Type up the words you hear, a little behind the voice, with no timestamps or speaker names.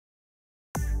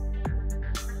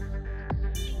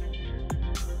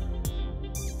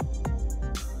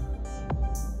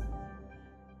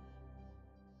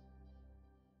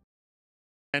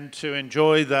And to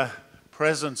enjoy the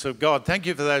presence of God. Thank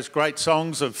you for those great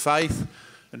songs of faith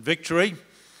and victory.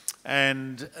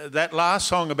 And that last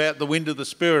song about the wind of the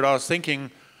Spirit, I was thinking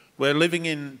we're living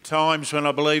in times when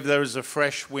I believe there is a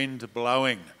fresh wind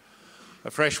blowing.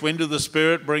 A fresh wind of the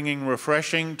Spirit bringing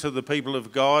refreshing to the people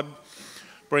of God,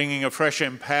 bringing a fresh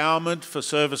empowerment for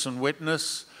service and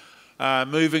witness,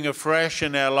 moving afresh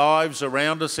in our lives,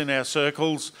 around us, in our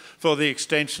circles, for the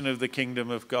extension of the kingdom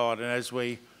of God. And as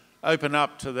we open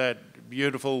up to that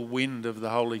beautiful wind of the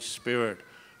Holy Spirit.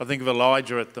 I think of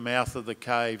Elijah at the mouth of the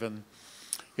cave, and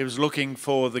he was looking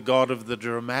for the God of the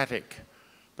dramatic,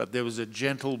 but there was a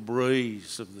gentle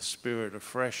breeze of the Spirit, a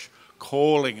fresh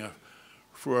calling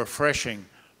for refreshing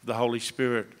the Holy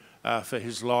Spirit for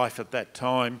his life at that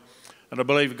time. And I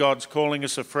believe God's calling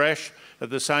us afresh.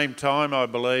 At the same time, I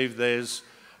believe there's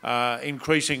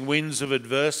increasing winds of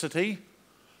adversity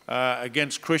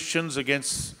against Christians,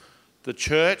 against the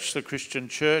church, the Christian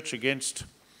church, against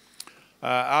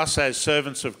us as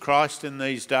servants of Christ in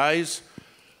these days.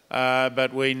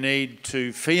 But we need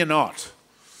to fear not,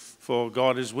 for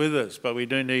God is with us. But we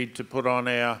do need to put on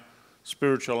our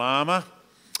spiritual armour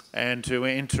and to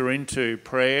enter into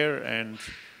prayer and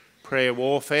prayer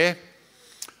warfare.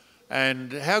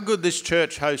 And how good this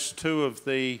church hosts two of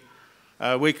the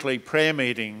weekly prayer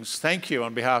meetings. Thank you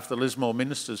on behalf of the Lismore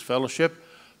Ministers Fellowship.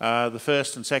 The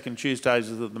first and second Tuesdays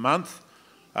of the month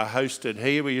are hosted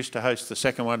here. We used to host the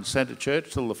second one at Centre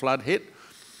Church till the flood hit.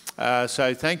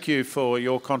 So thank you for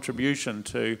your contribution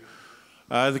to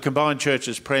the combined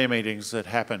churches prayer meetings that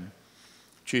happen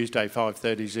Tuesday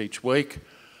 5:30s each week.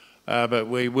 But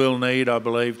we will need, I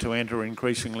believe, to enter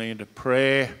increasingly into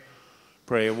prayer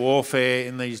warfare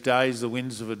in these days, the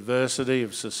winds of adversity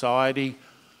of society,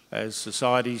 as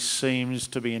society seems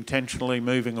to be intentionally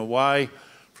moving away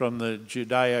from the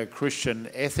Judeo-Christian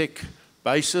ethic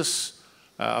basis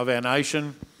of our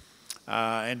nation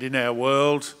and in our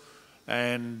world.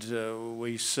 And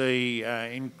we see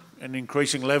an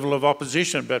increasing level of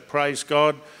opposition, but praise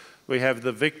God, we have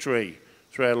the victory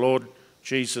through our Lord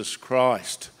Jesus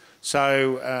Christ.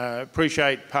 So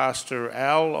appreciate Pastor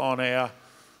Al on our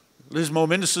Lismore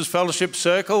Ministers Fellowship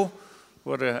Circle.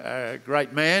 What a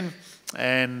great man.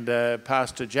 And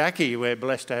Pastor Jackie, we're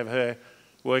blessed to have her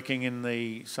working in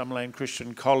the Summerland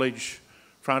Christian College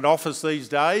front office these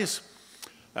days.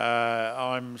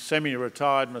 I'm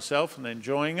semi-retired myself and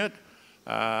enjoying it.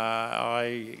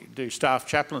 I do staff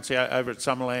chaplaincy over at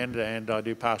Summerland, and I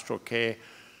do pastoral care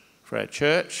for our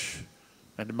church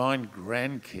and mine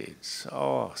grandkids.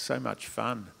 Oh, so much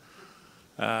fun.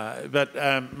 But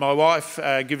my wife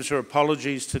gives her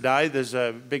apologies today. There's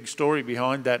a big story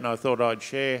behind that, and I thought I'd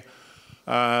share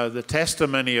the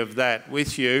testimony of that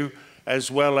with you,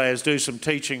 as well as do some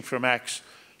teaching from Acts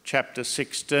chapter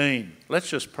 16.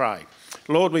 Let's just pray.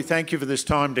 Lord, we thank you for this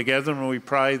time together, and we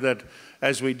pray that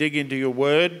as we dig into your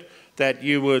word, that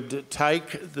you would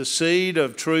take the seed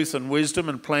of truth and wisdom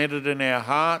and plant it in our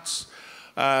hearts.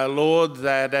 Lord,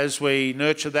 that as we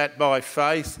nurture that by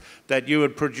faith, that you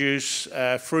would produce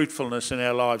fruitfulness in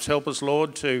our lives. Help us,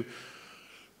 Lord, to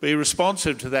be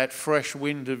responsive to that fresh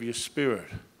wind of your Spirit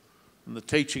and the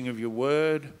teaching of your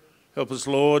word. Help us,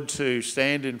 Lord, to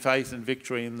stand in faith and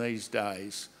victory in these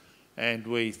days. And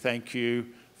we thank you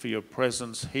for your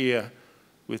presence here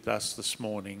with us this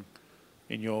morning.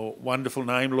 In your wonderful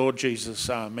name, Lord Jesus,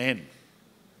 amen.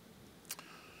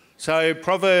 So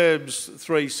Proverbs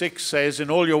 3:6 says,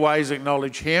 "In all your ways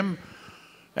acknowledge him,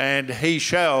 and he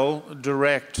shall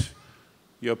direct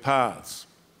your paths."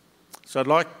 So I'd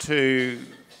like to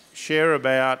share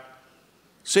about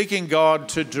seeking God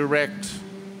to direct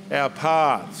our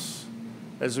paths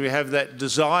as we have that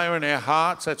desire in our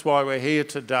hearts. That's why we're here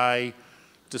today,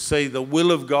 to see the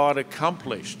will of God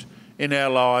accomplished in our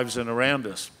lives and around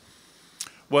us.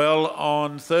 Well,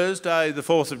 on Thursday, the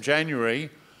 4th of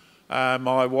January,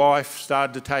 my wife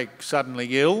started to take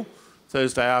suddenly ill.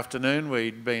 Thursday afternoon,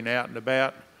 we'd been out and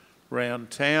about around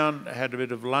town, had a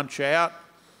bit of lunch out,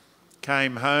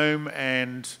 came home,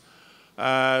 and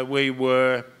we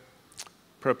were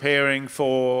preparing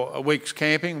for a week's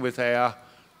camping with our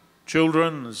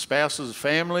children, spouses,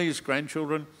 families,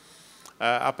 grandchildren,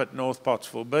 up at North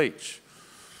Pottsville Beach.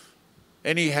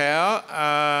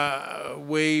 Anyhow,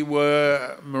 we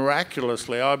were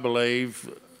miraculously, I believe,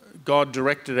 God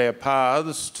directed our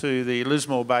paths to the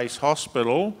Lismore-based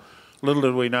hospital. Little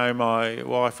did we know my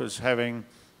wife was having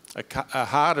a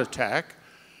heart attack,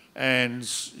 and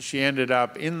she ended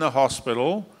up in the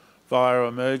hospital via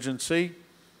emergency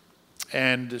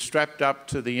and strapped up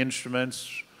to the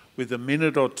instruments with a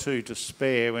minute or two to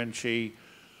spare when she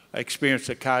experienced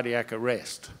a cardiac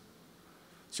arrest.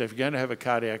 So if you're going to have a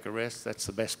cardiac arrest, that's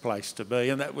the best place to be.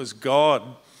 And that was God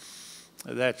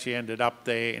that she ended up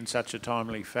there in such a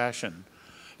timely fashion.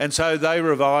 And so they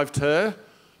revived her.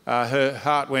 Her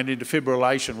heart went into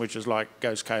fibrillation, which is like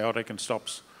goes chaotic and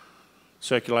stops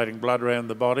circulating blood around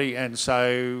the body. And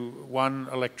so one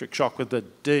electric shock with the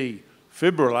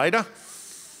defibrillator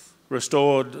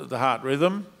restored the heart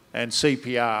rhythm, and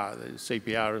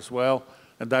CPR as well.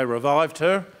 And they revived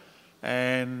her.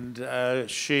 And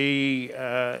she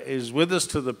is with us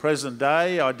to the present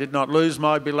day. I did not lose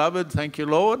my beloved, thank you,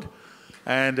 Lord.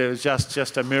 And it was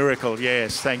just a miracle.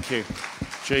 Yes, thank you,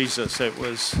 Jesus. It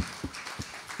was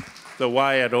the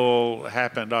way it all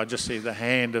happened. I just see the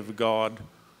hand of God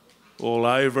all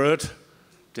over it,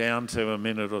 down to a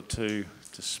minute or two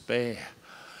to spare.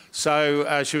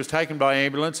 So she was taken by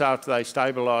ambulance after they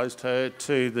stabilised her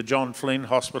to the John Flynn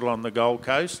Hospital on the Gold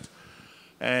Coast.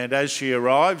 And as she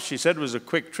arrived, she said it was a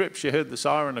quick trip. She heard the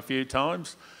siren a few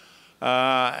times.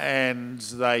 And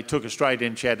they took her straight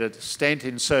in. She had a stent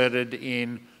inserted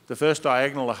in the first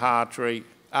diagonal artery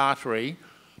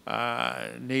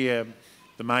near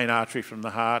the main artery from the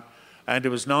heart, and it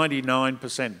was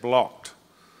 99% blocked.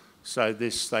 So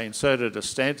they inserted a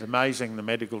stent, amazing the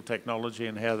medical technology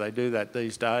and how they do that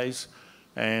these days,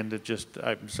 and it just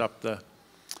opens up the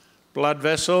blood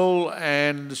vessel,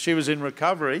 and she was in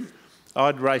recovery.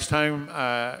 I'd raced home,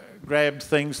 grabbed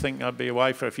things, thinking I'd be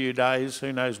away for a few days,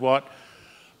 who knows what.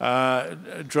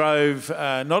 Drove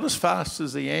not as fast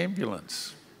as the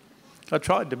ambulance. I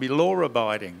tried to be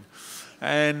law-abiding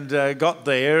and got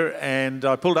there, and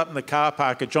I pulled up in the car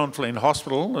park at John Flynn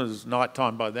Hospital. It was night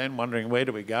time by then, wondering where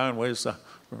do we go and where's the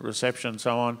reception and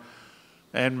so on.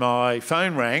 And my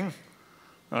phone rang.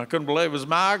 I couldn't believe it was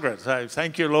Margaret. So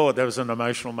thank you, Lord. That was an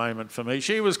emotional moment for me.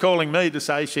 She was calling me to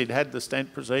say she'd had the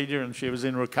stent procedure and she was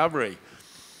in recovery.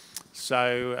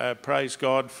 So praise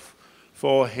God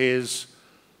for his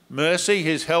mercy,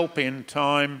 his help in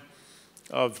time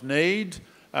of need.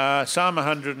 Psalm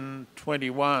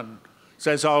 121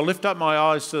 says, I'll lift up my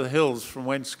eyes to the hills from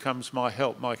whence comes my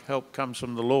help. My help comes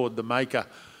from the Lord, the maker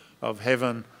of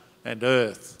heaven and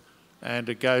earth. And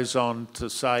it goes on to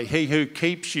say, he who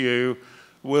keeps you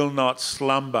will not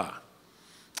slumber.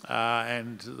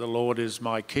 And the Lord is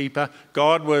my keeper.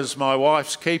 God was my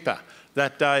wife's keeper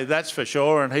that day, that's for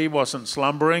sure, and he wasn't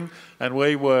slumbering, and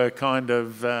we were kind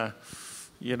of,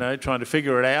 trying to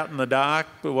figure it out in the dark,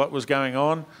 what was going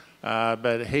on.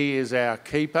 But he is our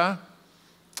keeper,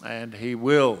 and he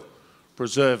will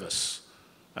preserve us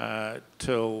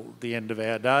till the end of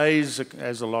our days,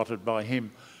 as allotted by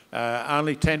him.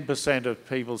 Only 10% of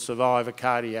people survive a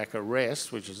cardiac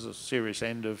arrest, which is a serious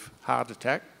end of heart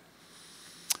attack,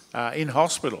 in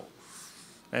hospital.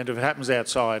 And if it happens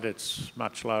outside, it's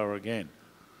much lower again.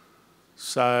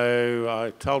 So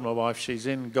I told my wife she's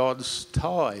in God's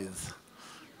tithe.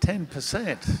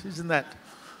 10%. Isn't that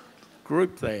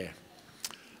group there?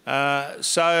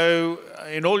 So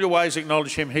in all your ways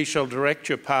acknowledge him, he shall direct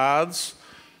your paths.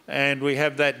 And we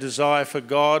have that desire for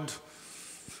God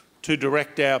to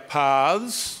direct our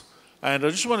paths. And I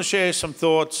just want to share some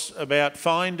thoughts about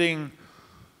finding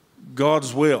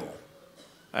God's will.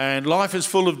 And life is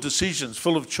full of decisions,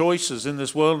 full of choices in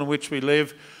this world in which we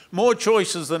live. More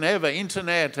choices than ever,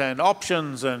 internet and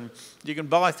options, and you can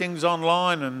buy things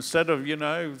online, and instead of,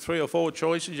 3 or 4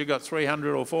 choices, you've got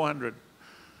 300 or 400.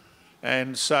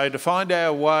 And so to find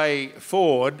our way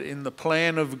forward in the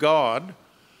plan of God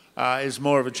is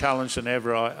more of a challenge than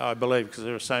ever, I believe, because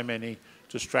there are so many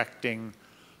distracting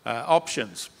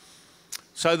options.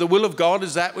 So the will of God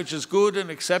is that which is good and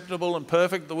acceptable and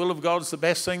perfect. The will of God is the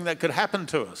best thing that could happen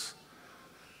to us.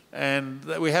 And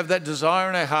that we have that desire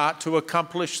in our heart to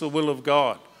accomplish the will of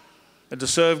God and to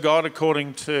serve God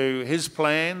according to his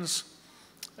plans,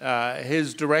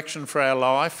 his direction for our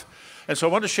life. And so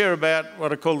I want to share about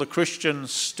what I call the Christian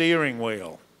steering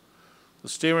wheel, the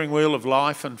steering wheel of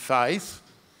life and faith,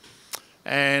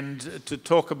 and to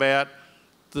talk about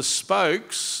the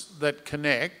spokes that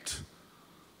connect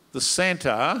the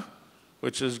centre,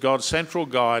 which is God's central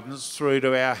guidance, through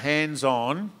to our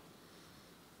hands-on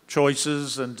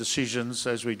choices and decisions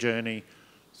as we journey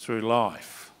through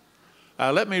life.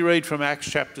 Let me read from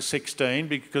Acts chapter 16,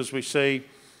 because we see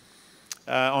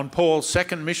on Paul's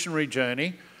second missionary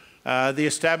journey, the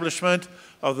establishment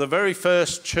of the very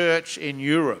first church in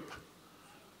Europe,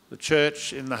 the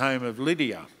church in the home of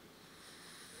Lydia.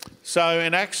 So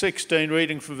in Acts 16,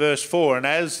 reading from verse 4, and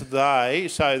as they,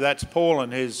 so that's Paul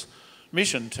and his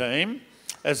mission team,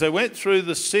 as they went through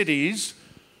the cities,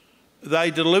 they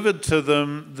delivered to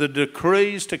them the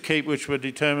decrees to keep which were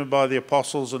determined by the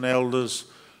apostles and elders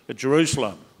at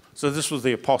Jerusalem. So this was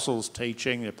the apostles'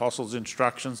 teaching, the apostles'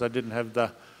 instructions. They didn't have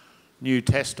the New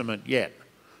Testament yet.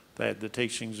 They had the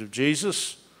teachings of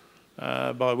Jesus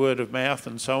by word of mouth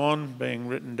and so on being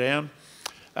written down.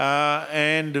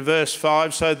 And verse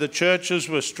 5, so the churches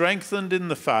were strengthened in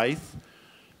the faith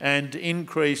and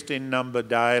increased in number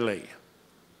daily.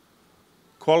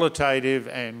 Qualitative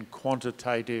and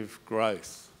quantitative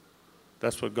growth.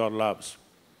 That's what God loves.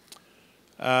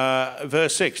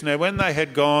 Verse 6, now when they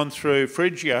had gone through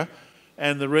Phrygia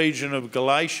and the region of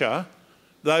Galatia,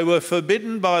 they were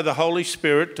forbidden by the Holy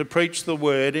Spirit to preach the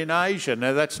word in Asia.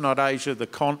 Now that's not Asia, the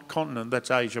continent,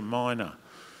 that's Asia Minor.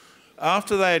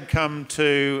 After they had come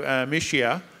to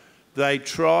Mysia, they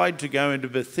tried to go into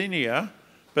Bithynia,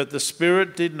 but the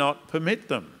Spirit did not permit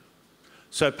them.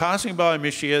 So passing by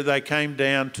Mysia, they came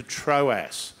down to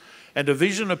Troas, and a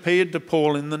vision appeared to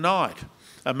Paul in the night.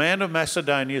 A man of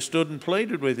Macedonia stood and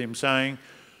pleaded with him, saying,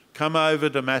 come over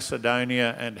to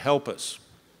Macedonia and help us.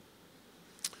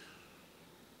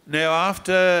 Now,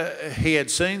 after he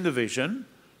had seen the vision,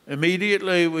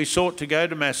 immediately we sought to go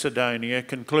to Macedonia,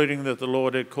 concluding that the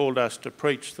Lord had called us to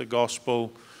preach the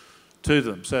gospel to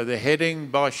them. So they're heading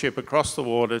by ship across the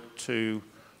water to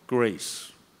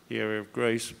Greece, the area of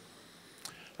Greece.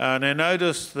 Now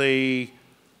notice the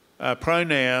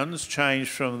pronouns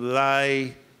changed from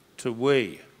they to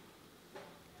we.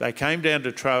 They came down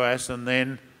to Troas, and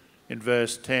then in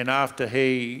verse 10, after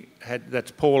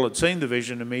Paul had seen the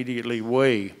vision, immediately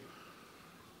we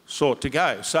sought to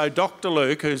go. So Dr.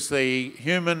 Luke, who's the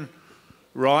human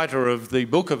writer of the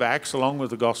book of Acts, along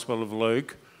with the Gospel of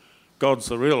Luke, God's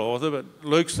the real author, but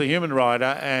Luke's the human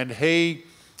writer, and he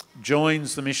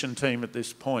joins the mission team at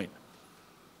this point.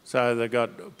 So they've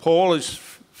got Paul has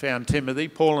found Timothy,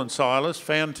 Paul and Silas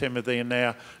found Timothy, and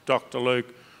now Dr.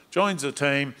 Luke joins the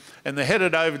team, and they're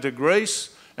headed over to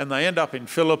Greece, and they end up in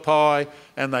Philippi,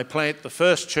 and they plant the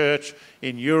first church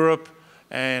in Europe.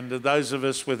 And those of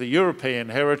us with a European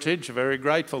heritage are very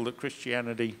grateful that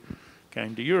Christianity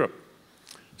came to Europe.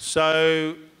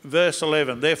 So, verse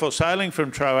 11, therefore sailing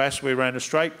from Troas, we ran a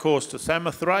straight course to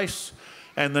Samothrace,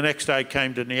 and the next day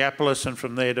came to Neapolis, and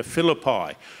from there to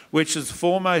Philippi, which is the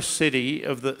foremost city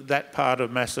of that part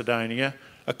of Macedonia,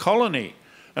 a colony.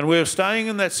 And we were staying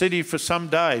in that city for some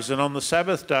days, and on the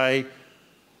Sabbath day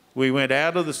we went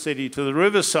out of the city to the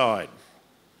riverside,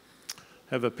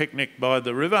 have a picnic by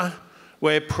the river,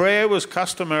 where prayer was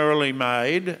customarily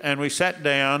made, and we sat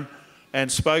down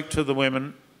and spoke to the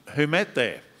women who met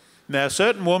there. Now a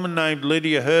certain woman named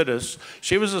Lydia heard us.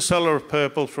 She was a seller of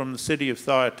purple from the city of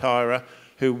Thyatira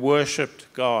who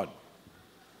worshipped God.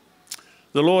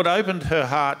 The Lord opened her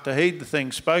heart to heed the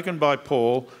things spoken by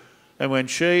Paul, and when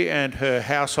she and her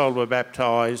household were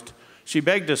baptised, she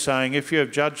begged us, saying, if you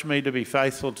have judged me to be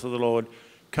faithful to the Lord,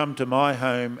 come to my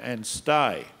home and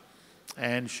stay.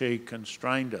 And she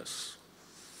constrained us.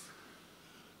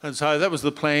 And so that was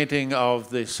the planting of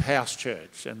this house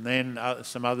church. And then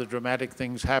some other dramatic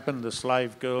things happened. The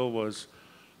slave girl was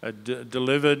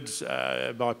delivered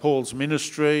by Paul's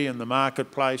ministry in the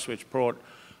marketplace, which brought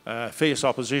fierce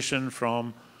opposition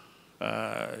from,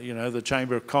 the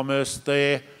Chamber of Commerce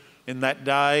there in that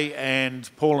day. And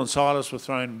Paul and Silas were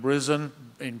thrown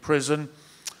in prison.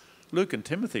 Luke and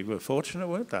Timothy were fortunate,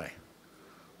 weren't they?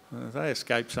 They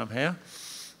escaped somehow.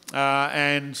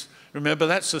 And remember,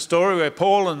 that's the story where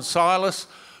Paul and Silas,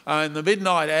 in the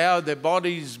midnight hour, their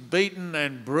bodies beaten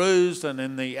and bruised, and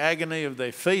in the agony of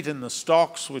their feet in the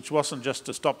stocks, which wasn't just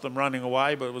to stop them running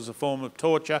away, but it was a form of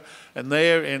torture. And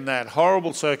there, in that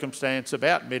horrible circumstance,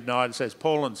 about midnight, it says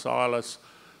Paul and Silas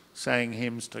sang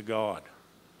hymns to God.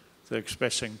 They're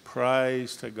expressing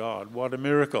praise to God. What a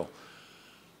miracle.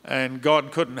 And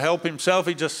God couldn't help himself.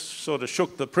 He just sort of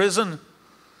shook the prison,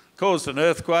 caused an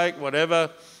earthquake,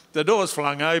 whatever. The doors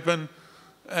flung open,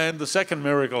 and the second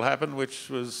miracle happened, which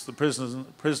was the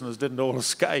prisoners didn't all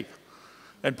escape.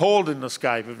 And Paul didn't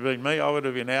escape. If it had been me, I would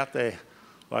have been out there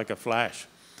like a flash.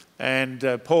 And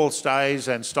Paul stays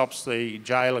and stops the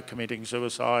jailer committing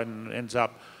suicide, and ends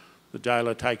up, the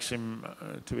jailer takes him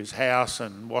to his house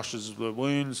and washes the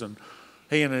wounds, and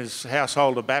he and his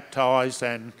household are baptised,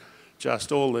 and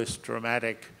just all this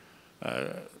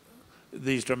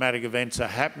these dramatic events are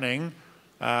happening.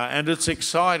 And it's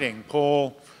exciting.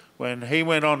 Paul, when he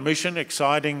went on mission,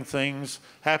 exciting things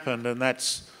happened, and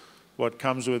that's what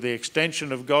comes with the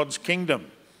extension of God's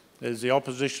kingdom. There's the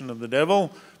opposition of the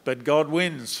devil, but God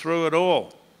wins through it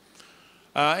all.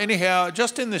 Anyhow,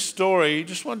 just in this story,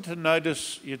 just want to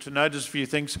notice a few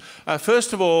things.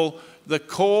 First of all, the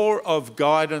core of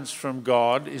guidance from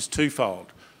God is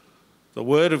twofold: the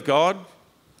Word of God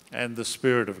and the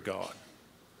Spirit of God.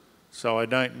 So I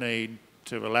don't need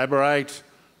to elaborate.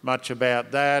 much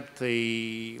about that.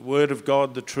 The Word of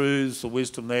God, the truths, the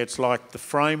wisdom there, it's like the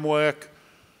framework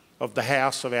of the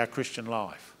house of our Christian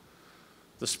life.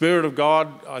 The Spirit of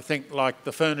God, I think, like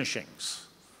the furnishings.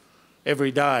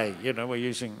 Every day, you know, we're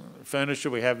using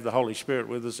furniture, we have the Holy Spirit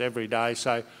with us every day.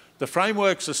 So the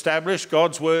framework's established,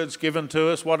 God's Word's given to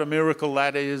us. What a miracle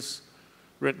that is.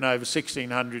 Written over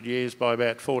 1,600 years by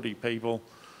about 40 people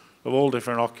of all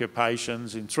different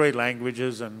occupations in 3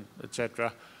 languages and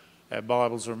etc. Our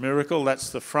Bibles are a miracle.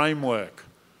 That's the framework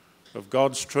of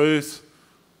God's truth,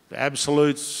 the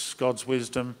absolutes, God's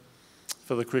wisdom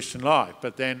for the Christian life.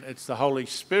 But then it's the Holy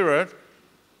Spirit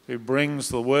who brings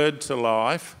the Word to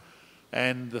life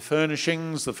and the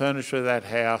furnishings, the furniture of that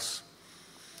house.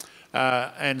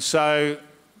 And so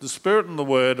the Spirit and the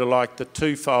Word are like the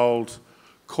twofold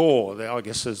core. I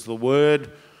guess there's the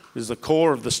Word is the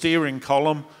core of the steering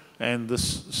column, and the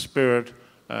Spirit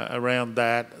around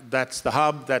that. That's the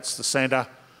hub, that's the centre.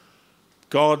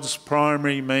 God's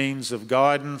primary means of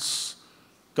guidance.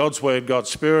 God's Word,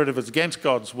 God's Spirit. If it's against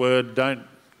God's Word, don't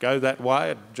go that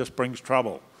way. It just brings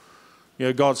trouble. You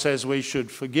know, God says we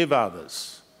should forgive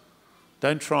others.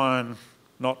 Don't try and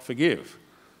not forgive.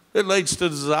 It leads to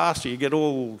disaster. You get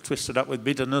all twisted up with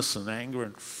bitterness and anger.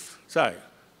 And so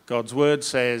God's Word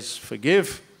says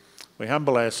forgive. We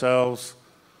humble ourselves.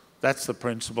 That's the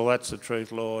principle. That's the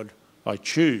truth, Lord. I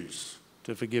choose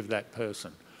to forgive that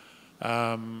person.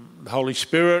 The Holy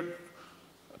Spirit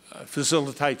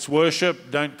facilitates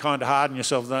worship. Don't kind of harden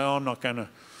yourself. No, I'm not going to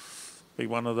be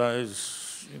one of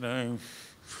those, you know,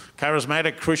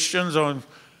 charismatic Christians. You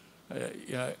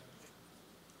know,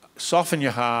 soften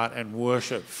your heart and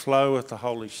worship. Flow with the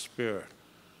Holy Spirit,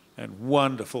 and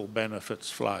wonderful benefits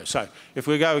flow. So if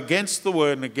we go against the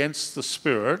Word and against the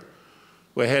Spirit,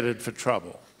 we're headed for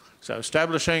trouble. So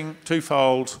establishing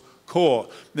twofold core.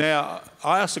 Now,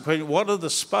 I asked the question, what are the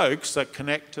spokes that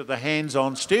connect to the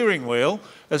hands-on steering wheel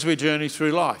as we journey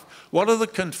through life? What are the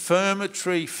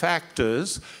confirmatory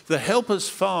factors that help us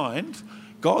find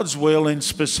God's will in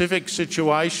specific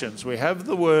situations? We have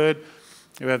the Word,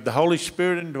 we have the Holy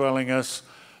Spirit indwelling us,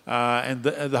 and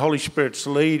the Holy Spirit's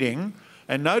leading.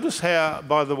 And notice how,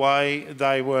 by the way,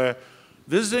 they were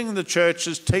visiting the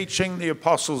churches, teaching the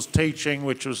apostles' teaching,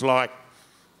 which was like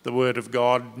the Word of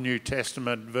God, New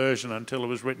Testament version until it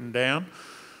was written down.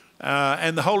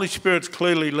 And the Holy Spirit's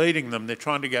clearly leading them. They're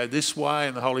trying to go this way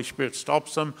and the Holy Spirit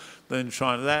stops them. Then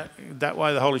trying that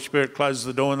way, the Holy Spirit closes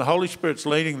the door and the Holy Spirit's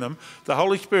leading them. The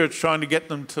Holy Spirit's trying to get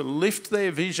them to lift their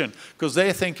vision because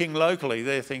they're thinking locally.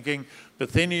 They're thinking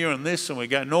Bithynia and this, and we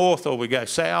go north or we go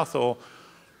south or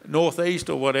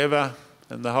northeast or whatever.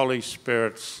 And the Holy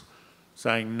Spirit's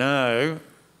saying, no,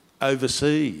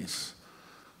 overseas.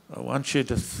 I want you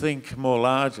to think more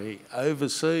largely,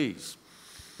 overseas.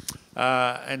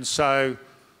 And so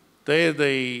they're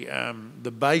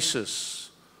the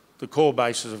basis, the core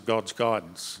basis of God's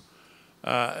guidance.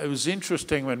 It was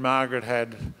interesting when Margaret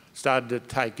had started to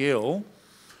take ill,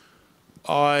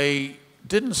 I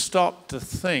didn't stop to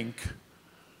think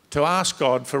to ask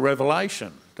God for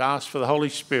revelation, to ask for the Holy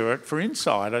Spirit for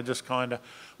insight.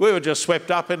 We were just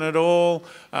swept up in it all.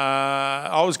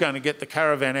 I was going to get the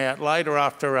caravan out later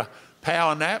after a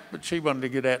power nap, but she wanted to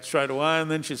get out straight away. And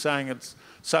then she's saying it's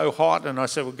so hot. And I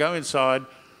said, well, go inside.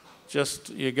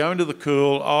 You go into the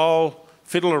cool. I'll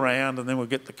fiddle around and then we'll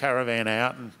get the caravan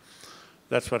out. And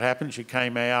that's what happened. She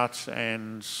came out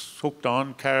and hooked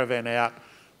on, caravan out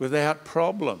without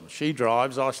problem. She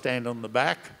drives. I stand on the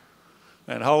back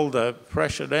and hold the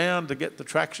pressure down to get the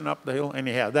traction up the hill.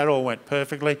 Anyhow, that all went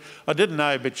perfectly. I didn't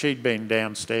know, but she'd been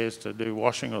downstairs to do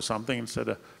washing or something instead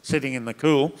of sitting in the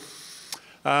cool.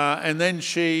 And then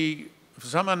she, for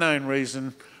some unknown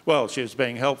reason, well, she was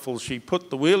being helpful, she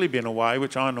put the wheelie bin away,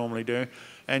 which I normally do,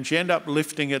 and she ended up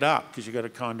lifting it up because you've got to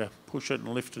kind of push it and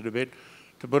lift it a bit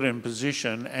to put it in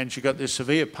position, and she got this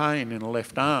severe pain in her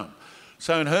left arm.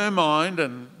 So in her mind,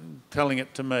 and telling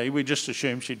it to me, we just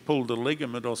assumed she'd pulled a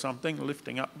ligament or something,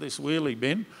 lifting up this wheelie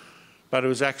bin, but it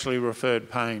was actually referred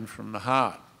pain from the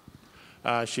heart.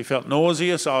 She felt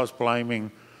nauseous. I was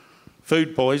blaming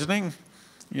food poisoning,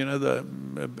 you know, the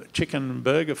chicken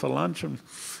burger for lunch. And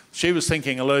she was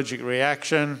thinking allergic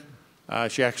reaction.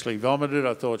 She actually vomited.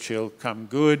 I thought she'll come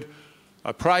good.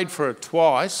 I prayed for her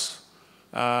twice,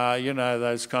 you know,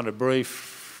 those kind of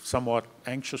brief, somewhat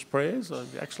anxious prayers. I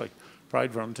actually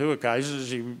prayed for her on 2 occasions.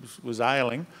 She was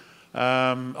ailing.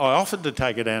 I offered to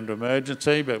take her down to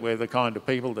emergency, but we're the kind of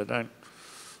people that don't,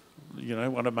 you know,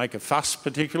 want to make a fuss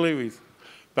particularly.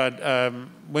 But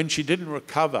when she didn't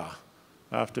recover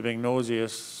after being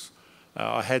nauseous,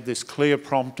 I had this clear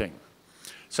prompting.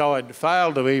 So I'd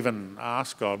failed to even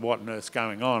ask God what on earth's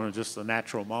going on, and just the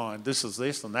natural mind. This is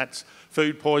this, and that's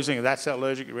food poisoning, and that's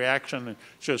allergic reaction. And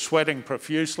she was sweating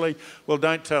profusely. Well,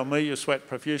 don't tell me you sweat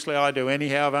profusely. I do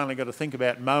anyhow. I've only got to think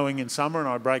about mowing in summer, and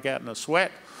I break out in a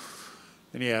sweat.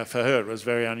 Anyhow, for her, it was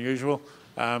very unusual.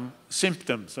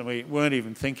 Symptoms, and we weren't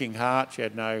even thinking heart. She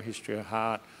had no history of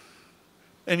heart.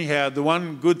 Anyhow, the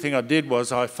one good thing I did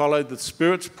was I followed the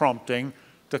Spirit's prompting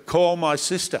to call my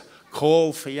sister.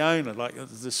 Call Fiona, like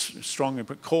this strong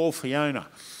input. Call Fiona.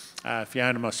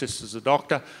 Fiona, my sister's a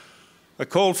doctor. I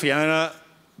called Fiona.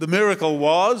 The miracle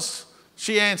was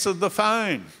she answered the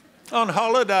phone on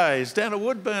holidays down at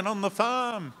Woodburn on the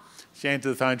farm. She answered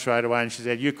the phone straight away and she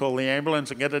said, you call the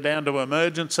ambulance and get her down to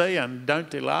emergency and don't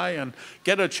delay and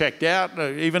get her checked out.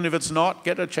 Even if it's not,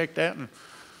 get her checked out. And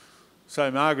so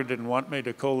Margaret didn't want me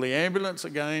to call the ambulance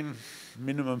again,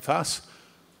 minimum fuss.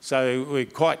 So we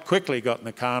quite quickly got in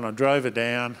the car and I drove her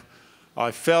down.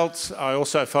 I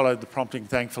also followed the prompting,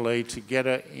 thankfully, to get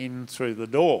her in through the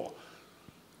door.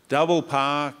 Double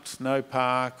parked, no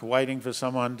park, waiting for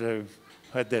someone to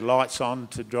had their lights on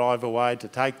to drive away, to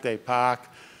take their park.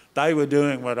 They were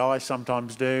doing what I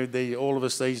sometimes do, all of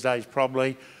us these days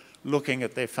probably, looking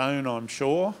at their phone, I'm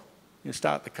sure. You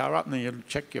start the car up and then you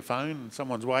check your phone and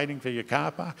someone's waiting for your car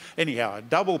park. Anyhow, I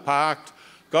double parked,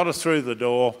 got her through the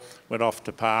door, went off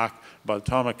to park. By the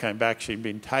time I came back, she'd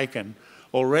been taken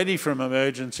already from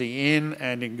emergency in,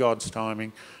 and in God's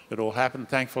timing, it all happened.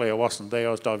 Thankfully, I wasn't there.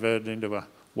 I was diverted into a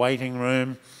waiting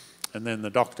room, and then the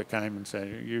doctor came and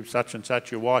said, you such and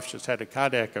such, your wife just had a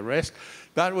cardiac arrest,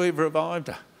 but we've revived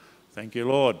her. Thank you,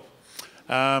 Lord.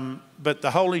 But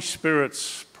the Holy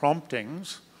Spirit's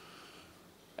promptings,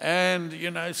 and,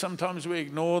 you know, sometimes we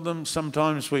ignore them,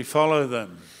 sometimes we follow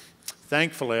them.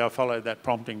 Thankfully, I followed that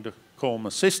prompting to call my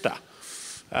sister.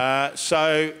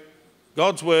 So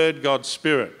God's Word, God's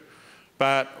Spirit.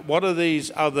 But what are these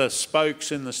other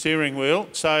spokes in the steering wheel?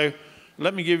 So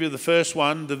let me give you the first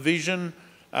one, the vision.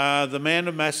 The man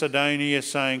of Macedonia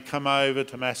saying, come over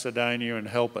to Macedonia and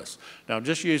help us. Now, I'm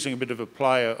just using a bit of a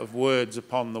play of words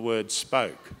upon the word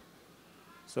spoke.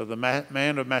 So the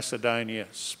man of Macedonia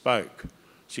spoke.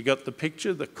 So you got the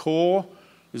picture. The core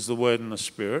is the Word and the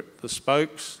Spirit. The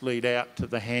spokes lead out to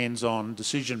the hands-on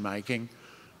decision-making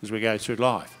as we go through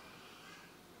life.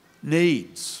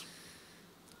 Needs.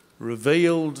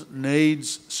 Revealed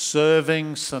needs,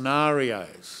 serving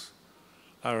scenarios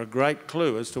are a great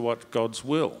clue as to what God's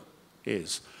will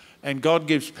is. And God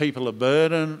gives people a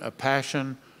burden, a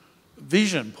passion,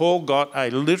 vision. Paul got a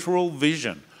literal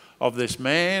vision of this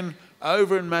man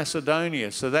over in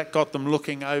Macedonia, so that got them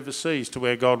looking overseas to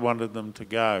where God wanted them to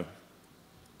go.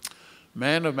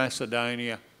 Man of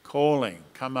Macedonia calling,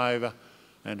 come over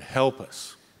and help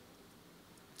us.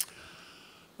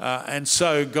 And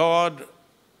so God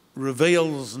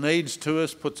reveals needs to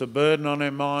us, puts a burden on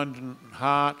our mind and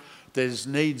heart. There's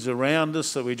needs around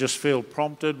us that we just feel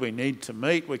prompted. We need to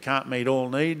meet. We can't meet all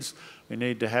needs. We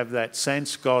need to have that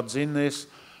sense God's in this.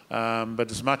 But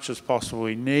as much as possible,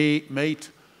 we meet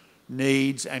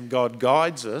needs, and God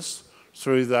guides us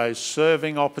through those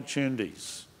serving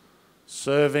opportunities,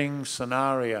 serving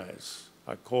scenarios,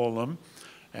 I call them.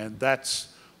 And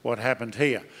that's what happened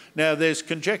here. Now, there's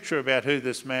conjecture about who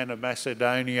this man of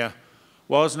Macedonia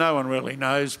was. No one really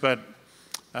knows, but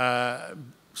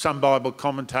some Bible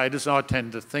commentators, I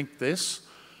tend to think this,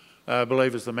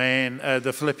 believe it's the man,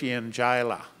 the Philippian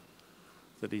jailer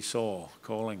that he saw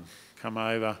calling, come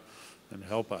over and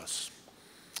help us.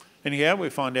 Anyhow, we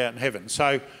find out in heaven.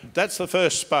 So that's the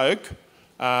first spoke,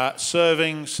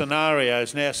 serving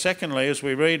scenarios. Now, secondly, as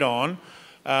we read on,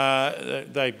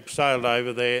 they sailed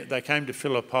over there, they came to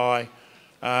Philippi,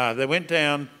 they went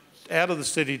down out of the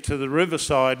city to the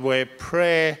riverside where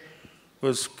prayer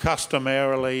was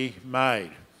customarily made.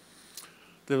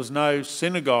 There was no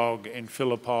synagogue in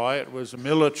Philippi. It was a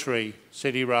military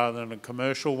city rather than a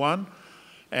commercial one.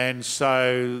 And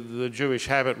so the Jewish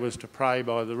habit was to pray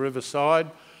by the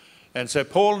riverside. And so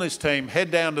Paul and his team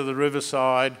head down to the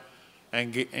riverside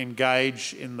and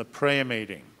engage in the prayer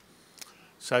meeting.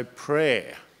 So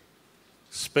prayer,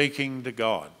 speaking to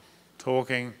God,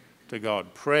 talking to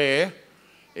God. Prayer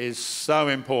is so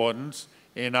important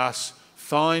in us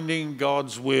finding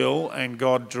God's will and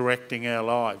God directing our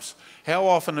lives. How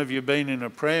often have you been in a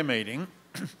prayer meeting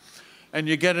and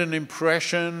you get an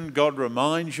impression, God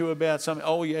reminds you about something,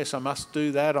 oh yes, I must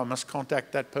do that, I must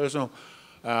contact that person.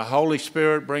 Holy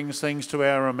Spirit brings things to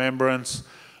our remembrance,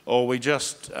 or we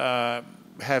just have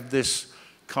this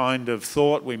kind of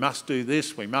thought, we must do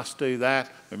this, we must do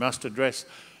that, we must address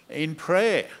in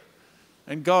prayer.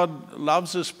 And God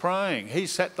loves us praying. He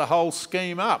set the whole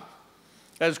scheme up.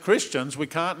 as Christians, we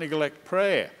can't neglect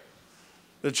prayer.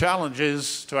 The challenge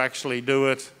is to actually do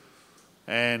it,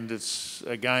 and it's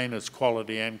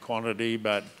quality and quantity,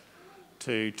 but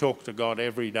to talk to God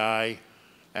every day.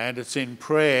 And it's in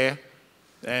prayer,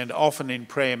 and often in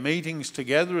prayer meetings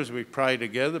together as we pray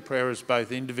together. Prayer is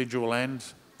both individual and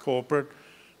corporate,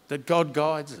 that God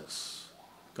guides us,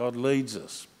 God leads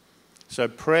us. So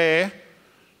prayer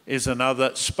is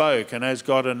another spoke, and as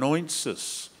God anoints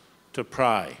us to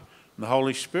pray, and the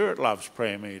Holy Spirit loves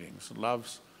prayer meetings,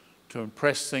 loves to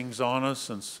impress things on us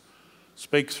and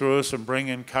speak through us and bring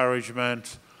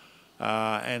encouragement.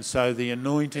 And so the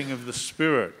anointing of the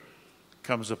Spirit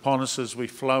comes upon us as we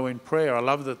flow in prayer. I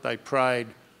love that they prayed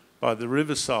by the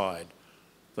riverside,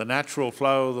 the natural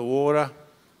flow of the water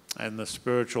and the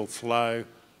spiritual flow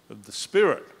of the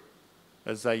Spirit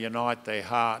as they unite their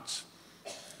hearts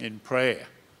in prayer.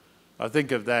 I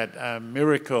think of that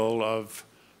miracle of,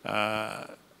 I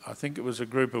think it was a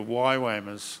group of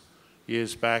YWAMers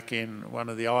years back in one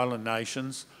of the island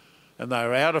nations, and they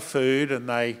were out of food and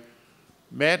they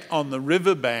met on the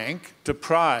riverbank to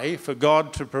pray for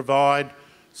God to provide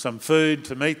some food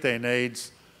to meet their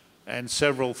needs, and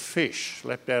several fish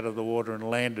leapt out of the water and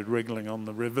landed wriggling on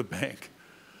the riverbank.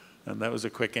 And that was a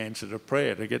quick answer to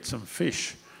prayer, to get some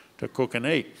fish to cook and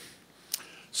eat.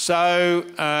 So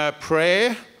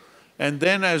prayer, and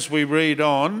then as we read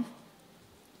on,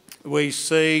 we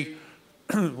see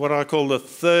what I call the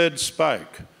third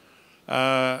spoke.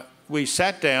 We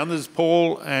sat down, there's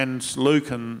Paul and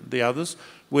Luke and the others,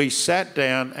 we sat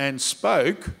down and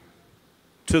spoke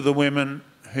to the women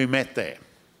who met there.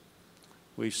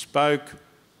 We spoke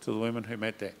to the women who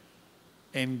met there.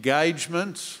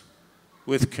 Engagement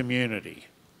with community.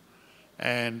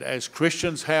 And as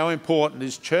Christians, how important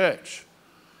is church?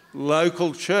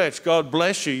 Local church. God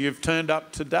bless you, you've turned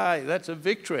up today. That's a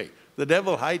victory. The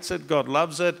devil hates it, God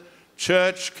loves it.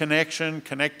 Church connection,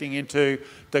 connecting into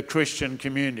the Christian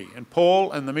community. And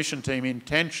Paul and the mission team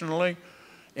intentionally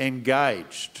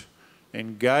engaged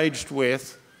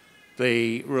with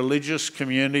the religious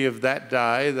community of that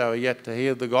day. They were yet to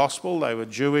hear the gospel. They were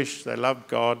Jewish. They loved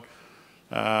God.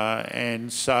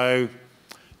 And so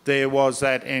there was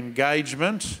that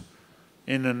engagement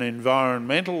in an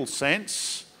environmental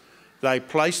sense. They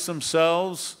placed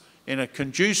themselves in a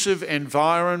conducive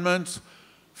environment.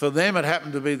 For them, it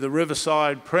happened to be the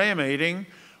Riverside prayer meeting.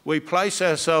 We place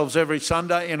ourselves every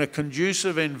Sunday in a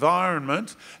conducive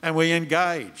environment and we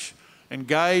engage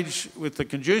with the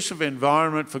conducive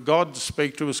environment for God to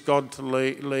speak to us, God to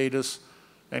lead us,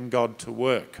 and God to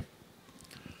work.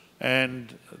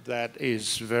 And that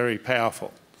is very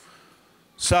powerful.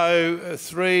 So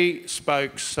 3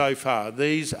 spokes so far.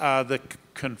 These are the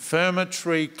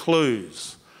confirmatory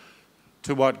clues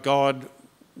to what God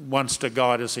wants to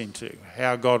guide us into,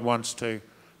 how God wants to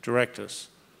direct us.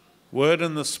 Word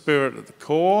and the Spirit at the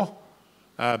core,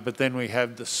 but then we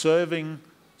have the serving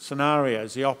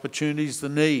scenarios, the opportunities, the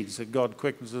needs that God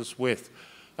quickens us with.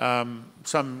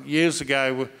 Some years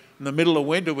ago, in the middle of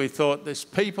winter, we thought there's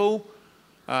people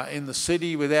in the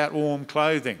city without warm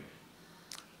clothing.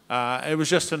 It was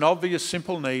just an obvious,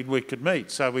 simple need we could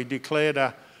meet. So we declared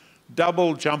a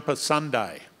double jumper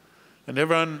Sunday. And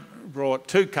everyone brought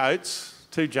 2 coats,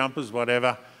 2 jumpers,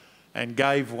 whatever, and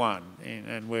gave one.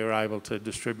 And we were able to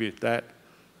distribute that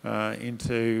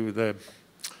into the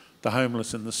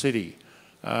homeless in the city.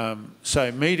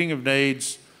 So meeting of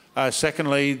needs.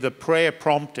 Secondly, the prayer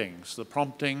promptings. The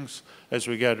promptings as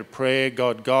we go to prayer.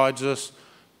 God guides us.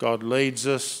 God leads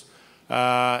us.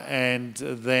 And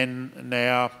then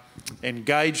now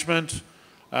engagement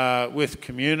with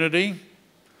community.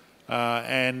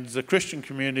 And the Christian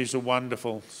communities are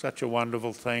wonderful, such a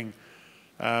wonderful thing.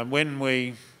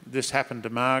 When this happened to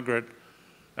Margaret,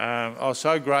 I was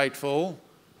so grateful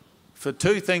for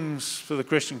 2 things for the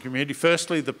Christian community.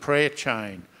 Firstly, the prayer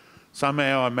chain.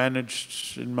 Somehow I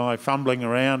managed, in my fumbling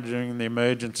around during the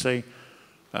emergency,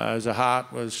 as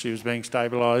she was being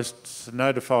stabilised, to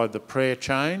notify the prayer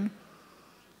chain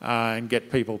and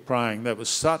get people praying. That was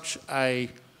such a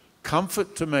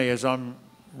comfort to me as I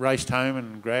raced home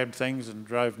and grabbed things and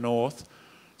drove north.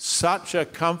 Such a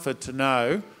comfort to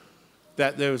know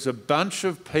that there was a bunch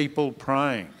of people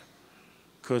praying,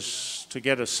 because to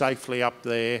get us safely up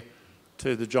there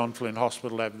to the John Flynn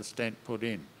Hospital to have the stent put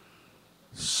in.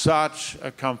 Such a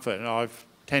comfort. And I've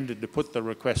tended to put the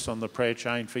requests on the prayer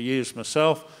chain for years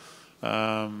myself,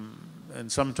 and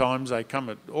sometimes they come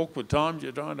at awkward times.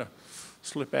 You're trying to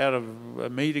slip out of a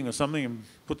meeting or something and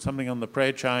put something on the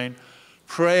prayer chain.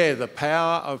 Prayer, the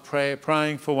power of prayer,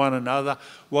 praying for one another.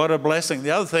 What a blessing.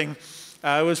 The other thing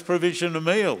was provision of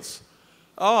meals.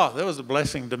 Oh, that was a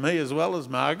blessing to me as well as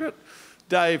Margaret.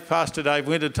 Pastor Dave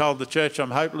Winter told the church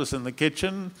I'm hopeless in the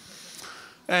kitchen.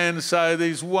 And so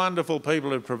these wonderful people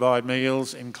who provide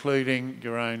meals, including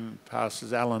your own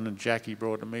pastors, Alan and Jackie,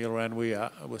 brought a meal around. We're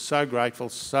so grateful,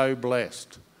 so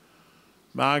blessed.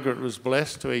 Margaret was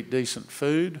blessed to eat decent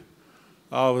food.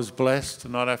 I was blessed to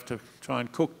not have to try and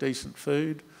cook decent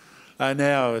food.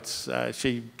 Now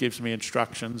she gives me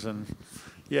instructions, and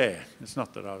yeah, it's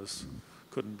not that I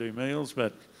couldn't do meals,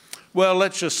 but well,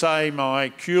 let's just say my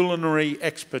culinary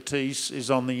expertise is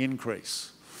on the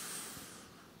increase,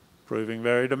 proving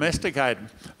very domesticated.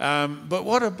 But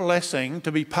what a blessing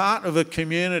to be part of a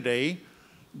community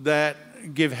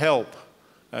that give help.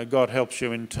 God helps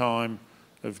you in time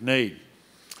of need.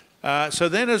 So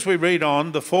then as we read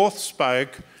on, the fourth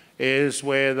spoke is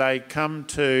where they come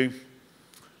to,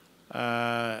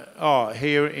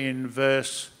 here in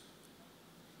verse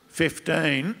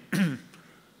 15,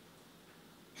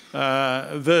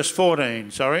 verse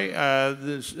 14, sorry,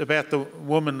 about the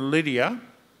woman Lydia.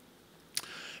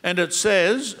 And it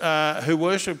says, who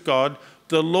worshipped God,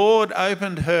 the Lord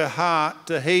opened her heart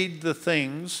to heed the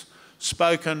things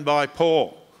spoken by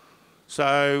Paul.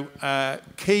 So,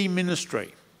 key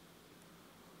ministry.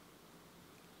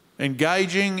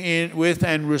 Engaging with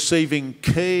and receiving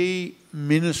key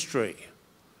ministry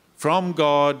from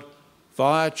God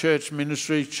via church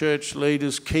ministry, church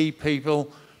leaders, key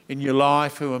people in your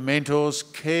life who are mentors,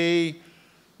 key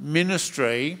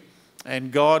ministry,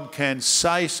 and God can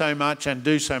say so much and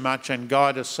do so much and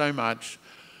guide us so much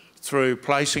through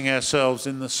placing ourselves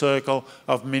in the circle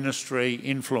of ministry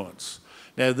influence.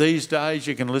 Now, these days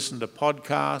you can listen to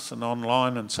podcasts and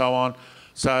online and so on,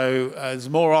 so there's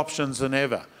more options than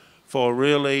ever for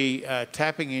really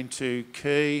tapping into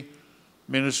key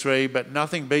ministry, but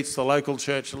nothing beats the local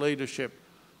church leadership.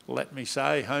 Let me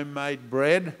say, homemade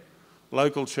bread,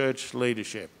 local church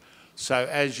leadership. So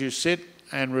as you sit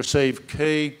and receive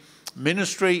key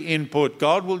ministry input,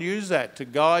 God will use that to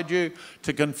guide you,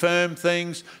 to confirm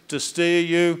things, to steer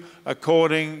you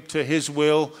according to His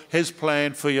will, His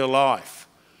plan for your life.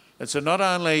 And so not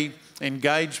only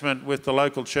engagement with the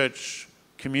local church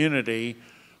community,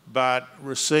 but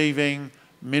receiving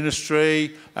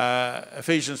ministry.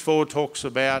 Ephesians 4 talks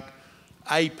about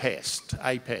a pest.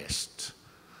 Got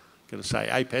to say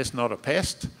a pest, not a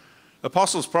pest.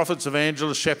 Apostles, prophets,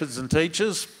 evangelists, shepherds and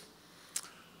teachers.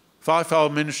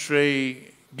 Fivefold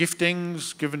ministry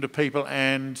giftings given to people,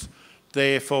 and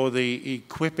therefore the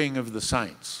equipping of the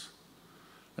saints.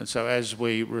 And so as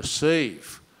we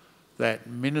receive that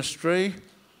ministry,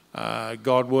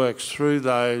 God works through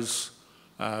those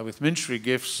with ministry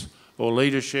gifts or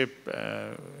leadership,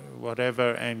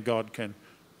 whatever, and God can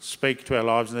speak to our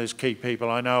lives, and there's key people.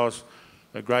 I know I was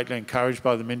greatly encouraged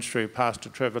by the ministry of Pastor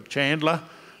Trevor Chandler.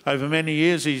 Over many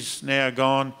years he's now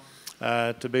gone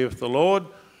to be with the Lord,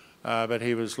 but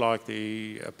he was like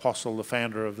the apostle, the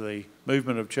founder of the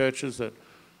movement of churches that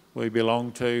we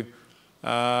belong to.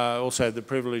 Also the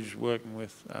privilege of working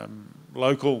with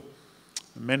local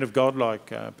men of God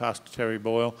like Pastor Terry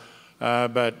Boyle,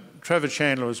 but Trevor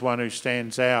Chandler is one who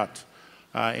stands out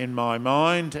in my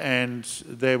mind, and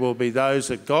there will be those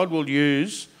that God will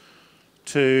use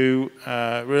to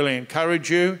really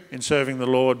encourage you in serving the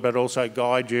Lord, but also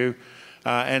guide you.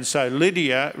 And so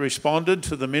Lydia responded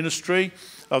to the ministry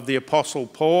of the Apostle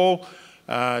Paul.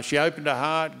 She opened her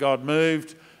heart, God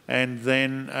moved, and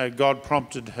then God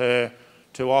prompted her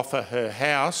to offer her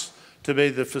house to be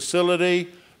the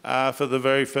facility for the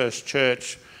very first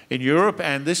church in Europe,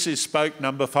 and this is spoke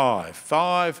number 5.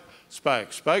 5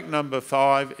 spokes. Spoke number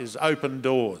 5 is open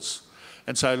doors.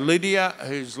 And so Lydia,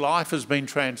 whose life has been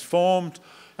transformed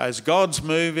as God's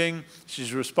moving,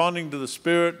 she's responding to the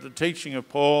Spirit, the teaching of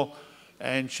Paul,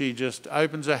 and she just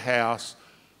opens her house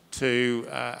to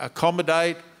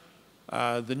accommodate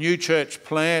the new church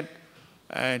plant.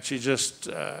 And she's just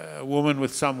a woman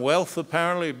with some wealth,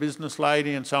 apparently, a business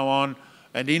lady and so on,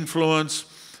 and influence.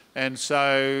 And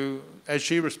so as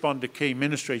she responded to key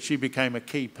ministry, she became a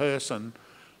key person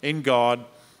in God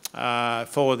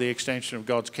for the extension of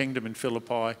God's kingdom in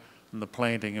Philippi and the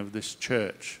planting of this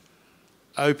church.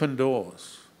 Open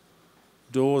doors.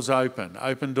 Doors open.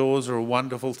 Open doors are a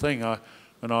wonderful thing.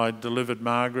 When I delivered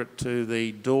Margaret to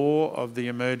the door of the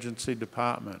emergency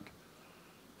department,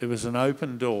 it was an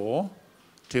open door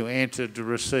to enter to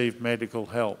receive medical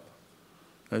help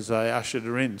as they ushered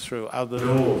her in through other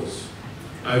doors.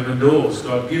 Open doors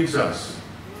God gives us.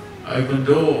 Open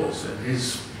doors, and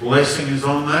His blessing is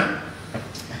on that,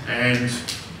 and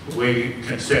we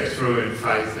can step through in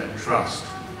faith and trust.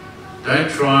 Don't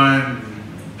try and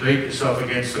beat yourself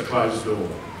against a closed door.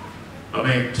 I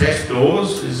mean, test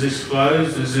doors. Is this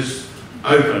closed? Is this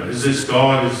open? Is this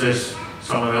God? Is this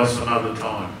someone else another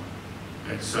time.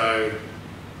 And so,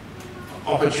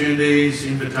 opportunities,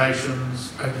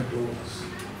 invitations, open doors.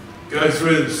 Go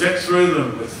through them, step through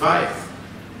them with faith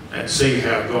and see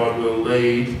how God will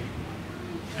lead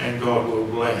and God will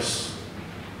bless.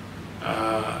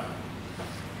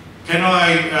 Can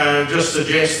I just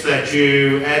suggest that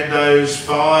you add those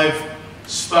 5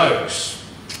 spokes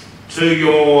to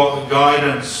your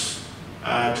guidance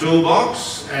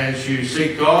toolbox as you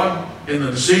seek God in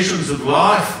the decisions of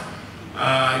life.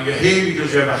 You're here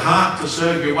because you have a heart to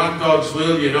serve. You want God's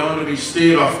will. You don't want to be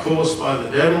steered off course by the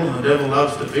devil, and the devil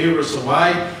loves to veer us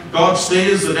away. God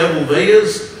steers, the devil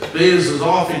veers us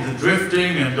off into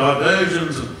drifting and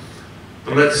diversions.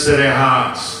 But let's set our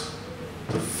hearts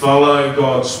to follow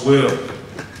God's will,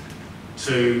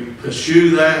 to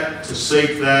pursue that, to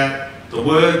seek that, the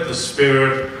Word, the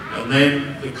Spirit, and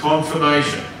then the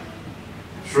confirmation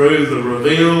through the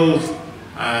revealed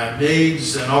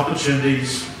needs and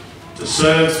opportunities to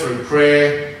serve through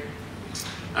prayer,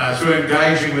 through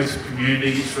engaging with the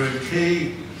community, through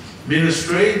key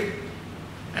ministry,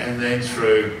 and then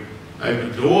through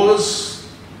open doors.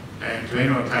 And to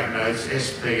anyone take notes,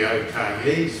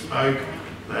 S-P-O-K-E, spoke,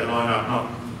 they line up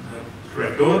not the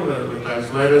correct order, but with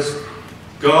those letters.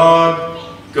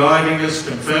 God guiding us,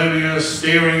 confirming us,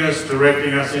 steering us,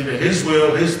 directing us into His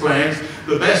will, His plans,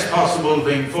 the best possible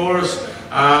thing for us,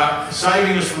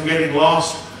 saving us from getting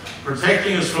lost,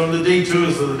 protecting us from the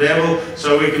detours of the devil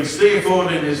so we can steer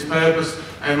forward in His purpose.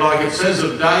 And like it says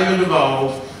of David of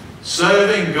old,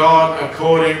 serving God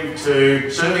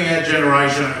serving our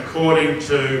generation according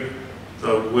to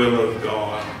the will of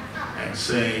God, and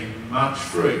seeing much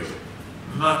fruit,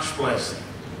 much blessing,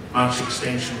 much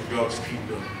extension of God's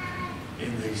kingdom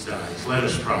in these days. Let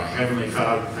us pray. Heavenly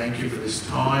Father, thank you for this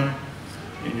time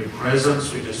in your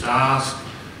presence. We just ask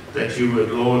that you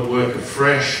would, Lord, work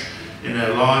afresh in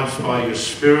our lives by your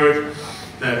Spirit,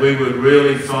 that we would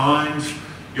really find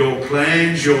your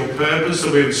plans, your purpose,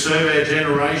 that we would serve our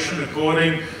generation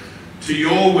according to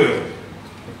your will.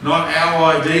 Not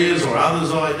our ideas or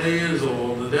others' ideas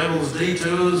or the devil's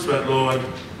detours, but Lord,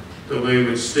 that we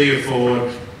would steer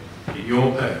forward in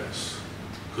your purpose.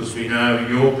 Because we know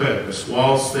in your purpose,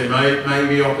 whilst there may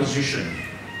be opposition,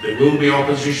 there will be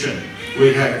opposition.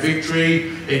 We have victory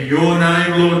in your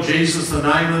name, Lord Jesus, the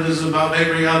name that is above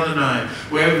every other name.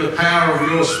 We have the power of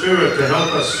your Spirit to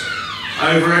help us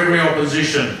over every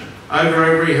opposition, over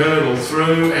every hurdle,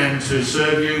 through and to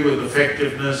serve you with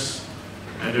effectiveness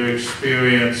and to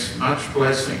experience much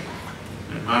blessing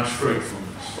and much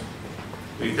fruitfulness.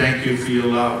 We thank you for your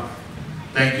love.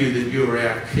 Thank you that you are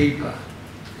our keeper,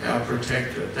 our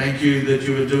protector. Thank you that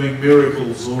you are doing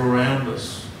miracles all around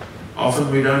us.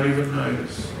 Often we don't even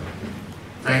notice.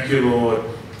 Thank you, Lord,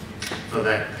 for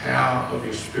that power of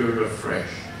your Spirit afresh,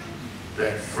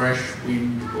 that fresh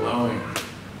wind blowing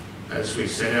as we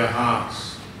set our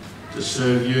hearts to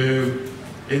serve you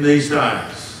in these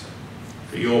days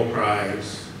for your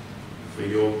praise, for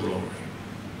your glory,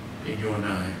 in your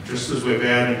name. Just as we're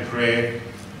bowed in prayer,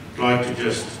 I'd like to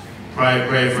just pray a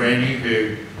prayer for any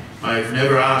who may have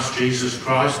never asked Jesus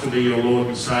Christ to be your Lord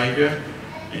and Saviour,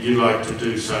 and you'd like to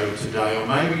do so today. Or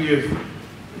maybe you've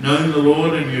known the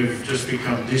Lord and you've just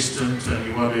become distant and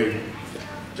you want to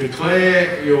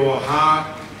declare your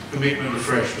heart commitment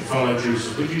afresh to follow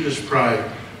Jesus. Would you just pray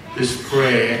this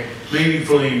prayer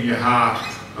meaningfully in your heart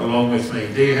along with me?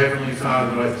 Dear Heavenly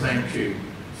Father, I thank you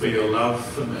for your love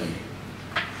for me.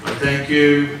 I thank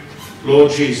you,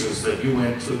 Lord Jesus, that you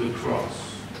went to the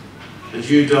cross, that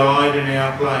you died in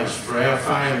our place for our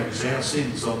failings, our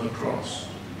sins on the cross,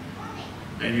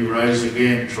 and you rose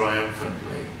again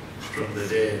triumphantly from the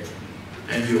dead,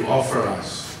 and you offer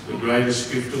us the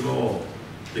greatest gift of all,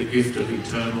 the gift of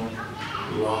eternal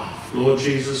life. Lord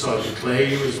Jesus, I declare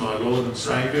you as my Lord and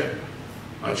Saviour.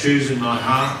 I choose in my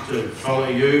heart to follow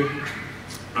you,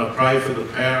 and I pray for the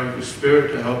power of your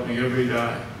Spirit to help me every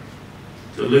day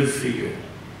to live for you,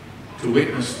 to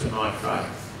witness to my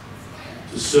faith,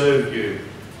 to serve you,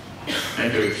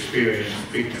 and to experience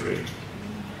victory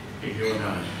in your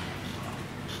name.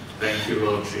 Thank you,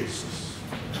 Lord Jesus.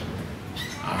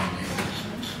 Amen.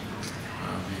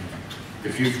 Amen.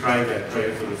 If you've prayed that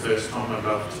prayer for the first time, I'd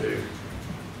love to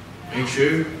meet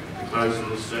you at the close of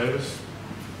the service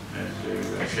and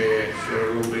to share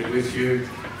a little bit with you.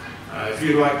 If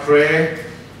you'd like prayer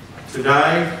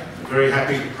today, I'm very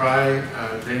happy to pray.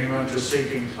 If anyone just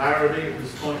seeking clarity at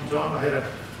this point in time, I had a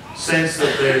sense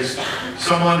that there's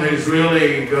someone who's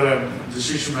really got a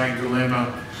decision-making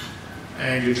dilemma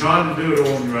and you're trying to do it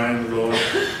all on your own, Lord.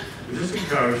 We just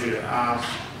encourage you to ask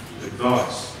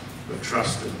advice of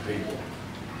trusted people.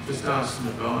 Just ask some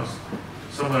advice.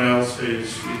 Someone else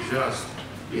who's you just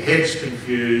your head's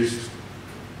confused,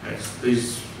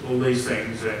 all these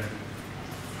things, and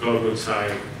God would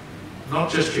say, not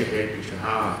just your head, but your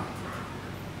heart.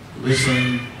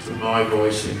 Listen to my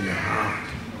voice in your heart.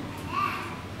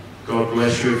 God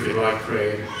bless you. If you like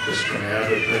prayer, just come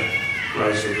out of the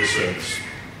place of the service.